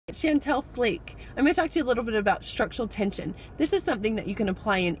Chantel Flake. I'm going to talk to you a little bit about structural tension. This is something that you can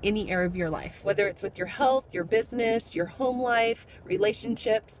apply in any area of your life, whether it's with your health, your business, your home life,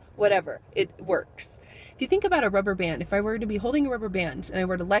 relationships, whatever. It works. If you think about a rubber band, if I were to be holding a rubber band and I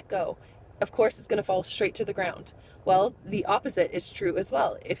were to let go, of course it's going to fall straight to the ground. Well, the opposite is true as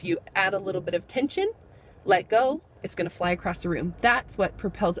well. If you add a little bit of tension, let go, it's going to fly across the room. That's what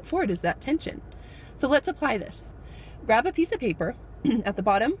propels it forward, is that tension. So let's apply this. Grab a piece of paper. At the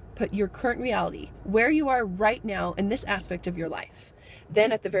bottom, put your current reality, where you are right now in this aspect of your life.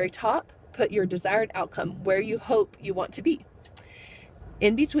 Then at the very top, put your desired outcome, where you hope you want to be.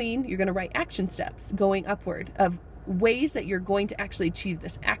 In between, you're going to write action steps going upward of ways that you're going to actually achieve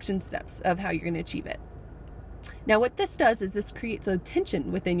this, action steps of how you're going to achieve it. Now what this does is this creates a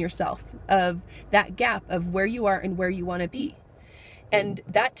tension within yourself of that gap of where you are and where you want to be. And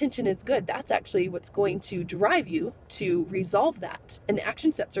that tension is good. That's actually what's going to drive you to resolve that. And the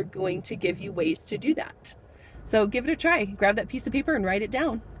action steps are going to give you ways to do that. So give it a try. Grab that piece of paper and write it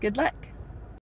down. Good luck.